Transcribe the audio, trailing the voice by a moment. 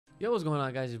Yo, what's going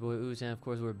on, guys? Your boy Uchi, and of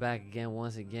course we're back again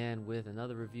once again with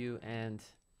another review. And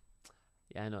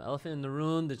yeah, I know, elephant in the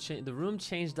room. The room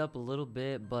changed up a little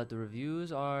bit, but the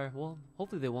reviews are, well,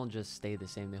 hopefully they won't just stay the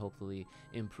same. They hopefully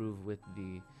improve with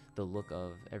the look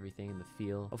of everything and the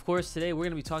feel. Of course, today we're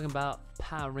gonna be talking about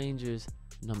Power Rangers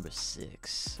number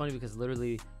 6. Funny because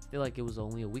literally I feel like it was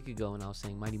only a week ago and I was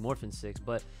saying Mighty Morphin 6,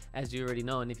 but as you already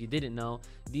know, and if you didn't know,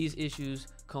 these issues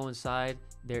coincide.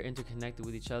 They're interconnected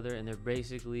with each other and they're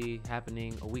basically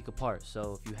happening a week apart.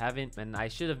 So if you haven't, and I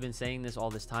should have been saying this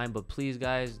all this time, but please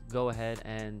guys, go ahead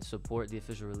and support the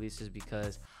official releases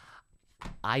because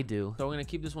I do. So we're gonna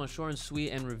keep this one short and sweet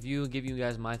and review and give you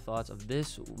guys my thoughts of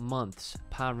this month's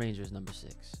Power Rangers number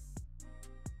 6.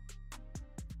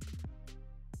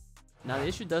 Now the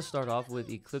issue does start off with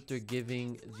Ecliptor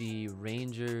giving the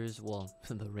Rangers, well,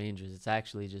 the Rangers, it's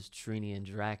actually just Trini and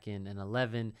Draken and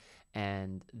 11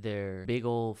 and their big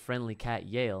old friendly cat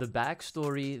Yale, the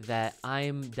backstory that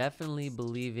I'm definitely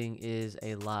believing is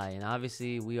a lie. And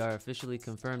obviously we are officially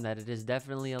confirmed that it is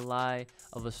definitely a lie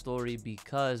of a story,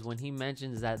 because when he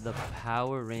mentions that the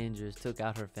Power Rangers took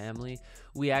out her family,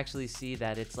 we actually see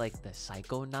that it's like the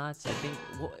Psychonauts, I think.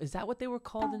 Is that what they were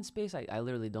called in space? I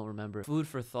literally don't remember. Food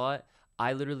for thought.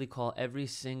 I literally call every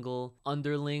single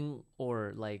underling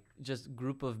or like just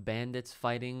group of bandits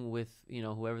fighting with, you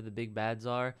know, whoever the big bads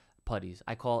are, putties.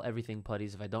 I call everything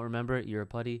putties. If I don't remember it, you're a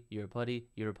putty, you're a putty,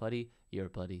 you're a putty, you're a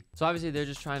putty. So obviously they're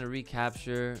just trying to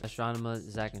recapture Astronema,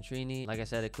 Zach, and Trini. Like I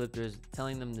said, Ecliptor is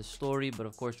telling them the story, but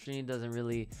of course Trini doesn't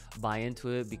really buy into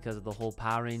it because of the whole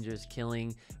Power Rangers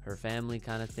killing her family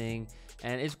kind of thing.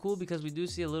 And it's cool because we do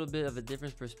see a little bit of a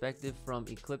different perspective from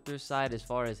Ecliptor's side as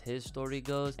far as his story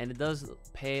goes. And it does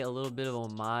pay a little bit of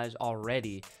homage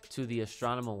already to the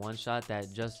Astronema one-shot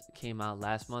that just came out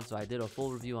last month. So I did a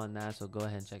full review on that, so go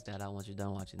ahead and check that out once you're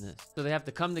done watching this. So they have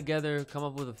to come together, come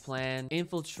up with a plan,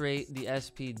 infiltrate the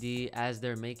SPD as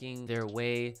they're making their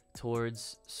way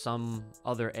towards some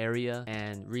other area,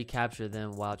 and recapture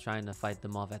them while trying to fight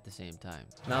them off at the same time.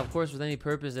 Now, of course, with any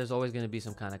purpose, there's always going to be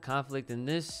some kind of conflict. And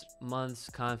this month's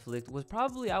conflict was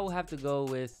probably, I will have to go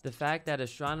with the fact that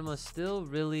Astronema still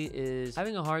really is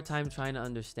having a hard time trying to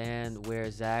understand where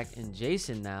Zach and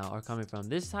Jason now are coming from.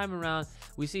 This time around,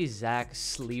 we see Zach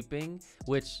sleeping,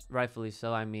 which rightfully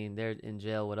so. I mean, they're in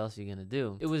jail. What else are you going to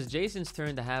do? It was Jason's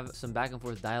turn to have some back and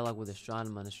forth dialogue with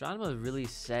Astronema, and Astronema is really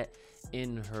set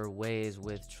in her ways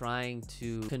with trying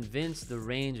to convince the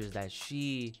Rangers that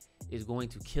she is going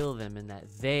to kill them and that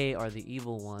they are the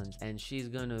evil ones, and she's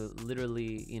gonna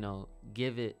literally, you know,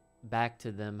 give it back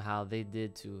to them how they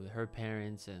did to her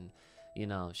parents. And you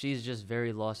know, she's just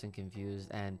very lost and confused,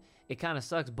 and it kind of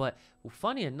sucks. But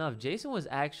funny enough, Jason was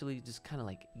actually just kind of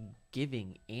like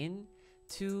giving in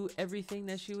to everything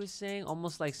that she was saying,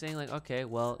 almost like saying like, okay,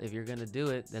 well, if you're gonna do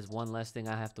it, there's one less thing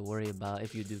I have to worry about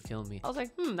if you do kill me. I was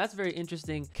like, that's very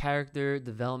interesting character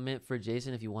development for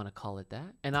Jason, if you want to call it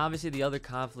that. And obviously the other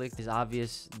conflict is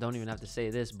obvious, don't even have to say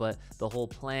this, but the whole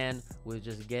plan was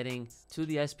just getting to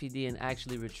the SPD and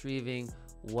actually retrieving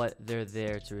what they're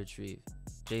there to retrieve: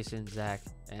 Jason, Zach,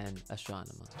 and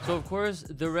Astronema. So of course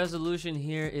the resolution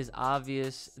here is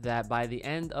obvious, that by the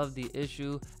end of the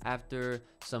issue, after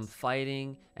some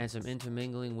fighting and some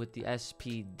intermingling with the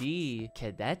SPD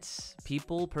cadets,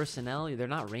 personnel, they're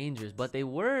not Rangers, but they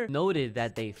were noted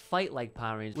that they fight like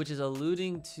Power Rangers, which is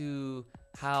alluding to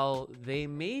how they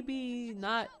maybe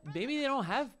they don't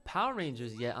have Power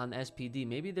Rangers yet on SPD.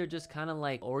 Maybe they're just kind of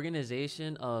like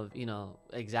organization of, you know,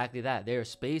 exactly that. They're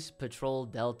Space Patrol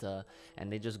Delta,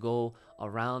 and they just go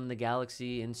around the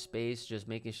galaxy in space, just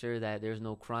making sure that there's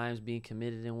no crimes being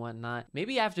committed and whatnot.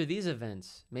 Maybe after these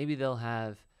events, maybe they'll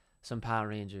have some Power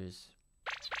Rangers.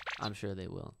 I'm sure they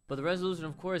will. But the resolution,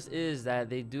 of course, is that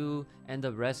they do end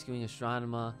up rescuing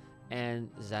Astronema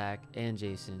and Zach and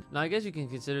Jason. Now, I guess you can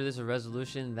consider this a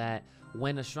resolution that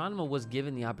when Astronema was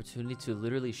given the opportunity to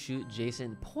literally shoot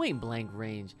Jason point blank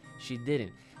range, she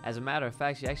didn't. As a matter of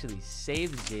fact, she actually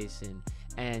saved Jason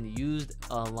and used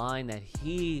a line that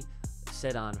he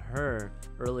said on her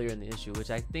earlier in the issue, which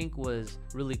I think was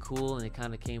really cool, and it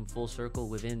kind of came full circle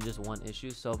within just one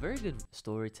issue. So very good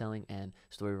storytelling and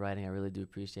story writing. I really do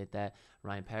appreciate that.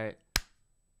 Ryan Parrott,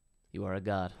 you are a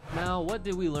god. Now, what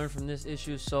did we learn from this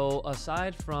issue? So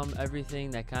aside from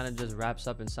everything that kind of just wraps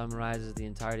up and summarizes the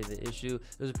entirety of the issue,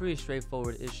 it was a pretty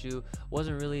straightforward issue.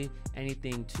 Wasn't really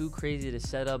anything too crazy to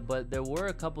set up, but there were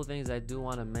a couple things I do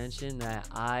want to mention that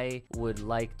I would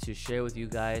like to share with you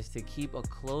guys to keep a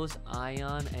close eye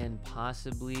on, and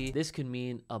possibly this could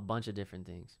mean a bunch of different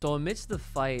things. So amidst the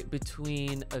fight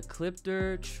between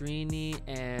Ecliptor, Trini,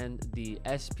 and the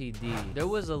SPD, there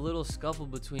was a little scuffle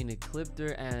between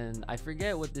Ecliptor and and I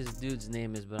forget what this dude's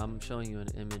name is, but I'm showing you an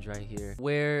image right here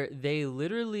where they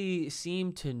literally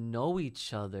seem to know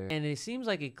each other, and it seems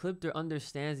like Ecliptor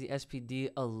understands the SPD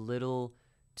a little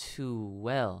too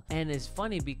well. And it's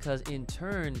funny because in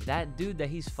turn, that dude that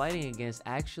he's fighting against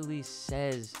actually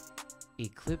says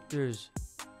Ecliptor's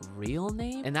real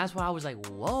name, and that's why I was like,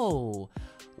 whoa,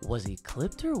 was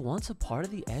Ecliptor once a part of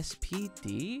the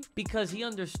SPD? Because he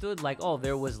understood like, oh,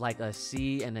 there was like a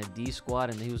C and a D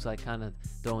squad, and he was like kind of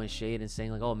throwing shade and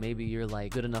saying like, oh, maybe you're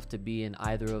like good enough to be in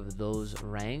either of those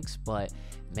ranks. But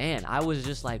man, I was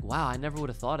just like, wow, I never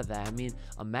would have thought of that. I mean,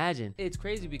 imagine. It's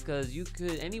crazy because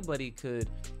anybody could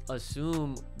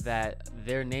assume that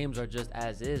their names are just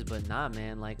as is, but nah,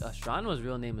 man. Like Astronoma's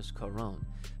real name is Corone,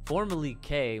 formerly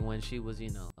Kay, when she was, you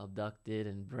know, abducted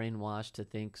and brainwashed to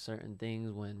think certain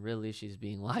things when really she's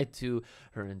being lied to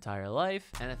her entire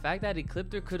life. And the fact that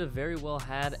Ecliptor could have very well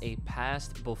had a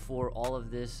past before all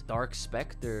of this Dark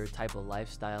Spectre type of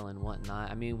lifestyle and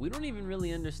whatnot. I mean, we don't even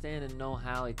really understand and know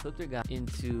how Ecliptor got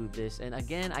into this. And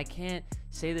again, I can't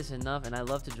say this enough, and I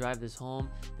love to drive this home.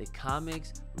 The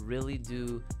comics really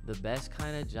do the best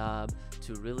kind of job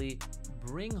to really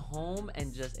bring home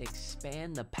and just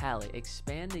expand the palette,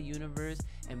 expand the universe,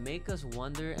 and make us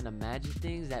wonder and imagine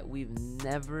things that we've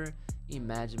never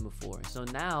imagined before. So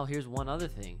now here's one other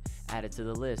thing added to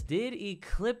the list. Did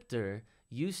Ecliptor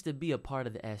used to be a part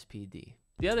of the SPD?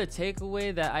 The other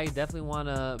takeaway that I definitely want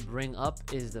to bring up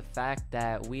is the fact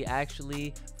that we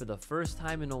actually, for the first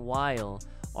time in a while,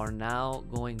 are now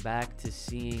going back to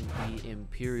seeing the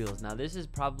Empyreals. Now this is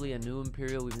probably a new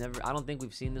Imperial. I don't think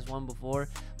we've seen this one before,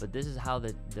 but this is how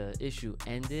the issue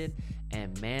ended,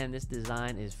 and man, this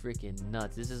design is freaking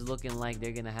nuts. This is looking like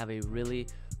they're gonna have a really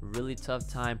tough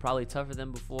time, probably tougher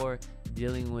than before,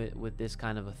 dealing with this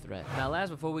kind of a threat. Now last,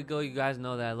 before we go, you guys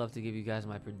know that I love to give you guys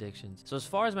my predictions. So as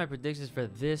far as my predictions for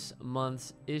this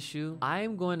month's issue,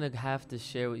 I'm going to have to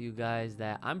share with you guys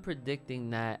that I'm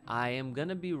predicting that I am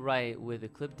gonna be right with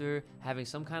Ecliptor having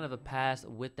some kind of a past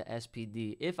with the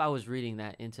SPD, if I was reading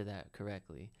that into that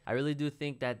correctly. I really do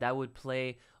think that that would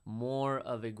play more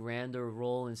of a grander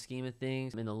role in scheme of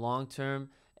things in the long term,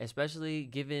 especially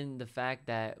given the fact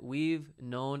that we've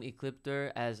known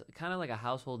Ecliptor as kind of like a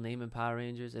household name in Power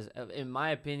Rangers, as, in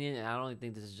my opinion, and I don't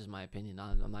think this is just my opinion,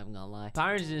 I'm not even gonna lie.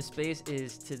 Power Rangers in Space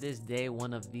is to this day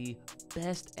one of the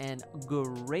best and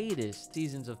greatest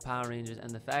seasons of Power Rangers, and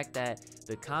the fact that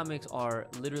the comics are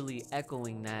literally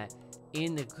echoing that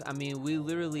I mean, we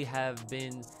literally have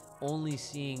been only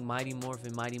seeing Mighty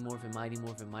Morphin, Mighty Morphin, Mighty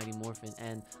Morphin, Mighty Morphin,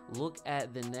 and look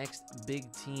at the next big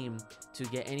team to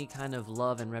get any kind of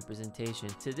love and representation.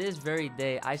 To this very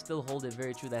day, I still hold it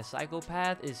very true that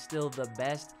Psychopath is still the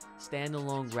best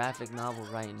standalone graphic novel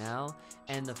right now,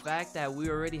 and the fact that we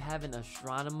already have an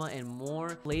Astronema and more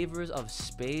flavors of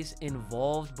space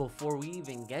involved before we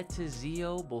even get to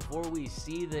Zeo, before we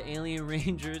see the Alien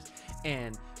Rangers,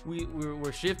 and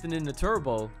we're shifting into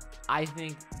Turbo, I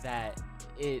think that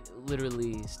it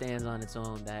literally stands on its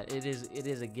own, that it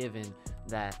is a given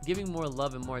that giving more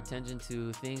love and more attention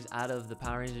to things out of the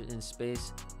Power Rangers in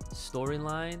Space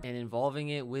storyline and involving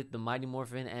it with the Mighty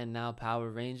Morphin and now Power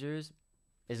Rangers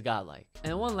is godlike.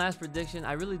 And one last prediction,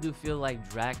 I really do feel like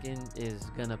Draken is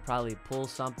gonna probably pull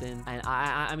something, and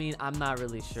I mean, I'm not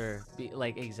really sure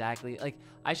like exactly, like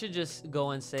I should just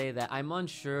go and say that I'm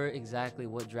unsure exactly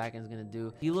what Draken's gonna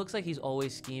do. He looks like he's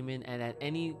always scheming, and at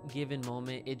any given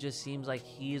moment it just seems like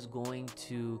he is going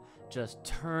to just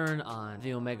turn on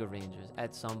the Omega Rangers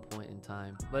at some point in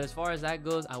time. But as far as that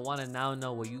goes, I want to now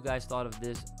know what you guys thought of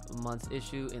this month's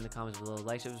issue in the comments below.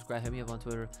 Like, share, subscribe, hit me up on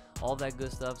Twitter, all that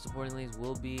good stuff. Supporting links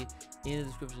will be in the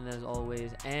description as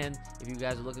always, and if you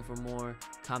guys are looking for more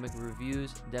comic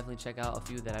reviews, definitely check out a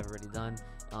few that I've already done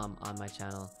on my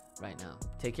channel right now.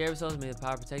 Take care of yourselves, may the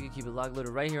power protect you, keep it locked,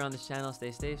 loaded right here on this channel.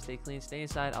 Stay safe, stay clean, stay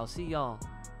inside. I'll see y'all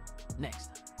next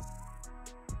time.